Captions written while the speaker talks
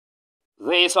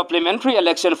The supplementary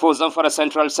election for Zamfara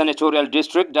Central Senatorial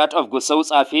District, that of Gusau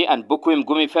Tsafi and Bukwim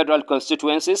Gumi federal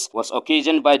constituencies, was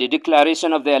occasioned by the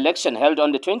declaration of the election held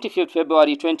on the 25th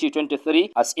February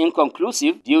 2023 as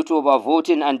inconclusive due to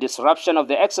overvoting and disruption of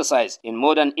the exercise in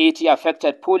more than 80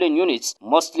 affected polling units,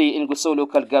 mostly in Gusau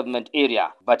local government area.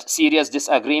 But serious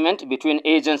disagreement between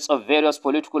agents of various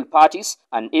political parties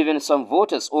and even some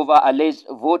voters over alleged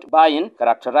vote buying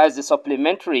characterized the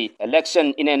supplementary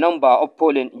election in a number of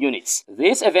polling units.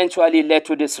 This eventually led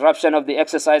to disruption of the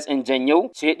exercise in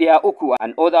Jenyo, Shedia Uku,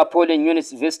 and other polling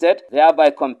units visited,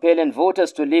 thereby compelling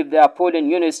voters to leave their polling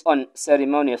units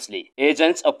unceremoniously.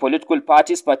 Agents of political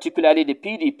parties, particularly the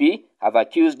PDP, have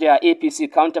accused their APC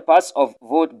counterparts of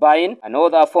vote buying and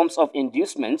other forms of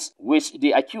inducements, which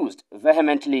the accused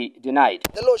vehemently denied.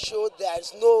 The law showed there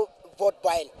is no vote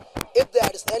buying. If there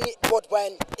is any vote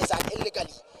buying, it's an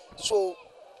illegally. So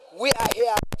we are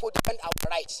here to defend our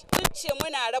rights.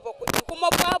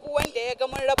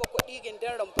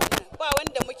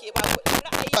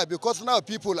 Because now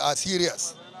people are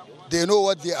serious. They know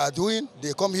what they are doing.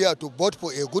 They come here to vote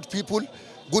for a good people,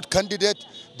 good candidate.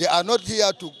 They are not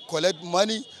here to collect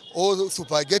money or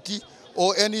spaghetti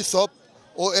or any soap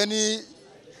or any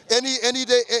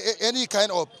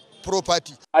kind of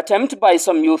property. Attempt by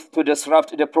some youth to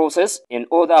disrupt the process in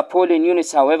other polling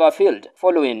units, however, failed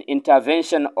following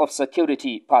intervention of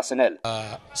security personnel.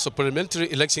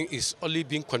 Supplementary election is only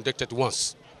being conducted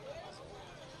once.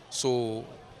 So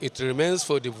it remains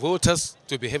for the voters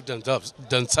to behave themselves.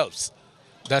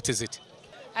 That is it.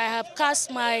 I have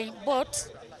cast my vote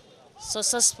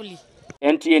successfully.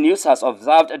 NTA News has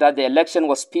observed that the election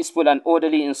was peaceful and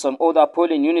orderly in some other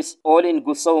polling units, all in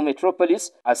Gusau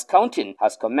metropolis, as counting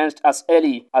has commenced as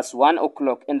early as 1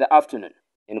 o'clock in the afternoon.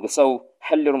 In Gusau,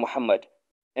 Halil Muhammad,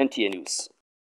 NTA News.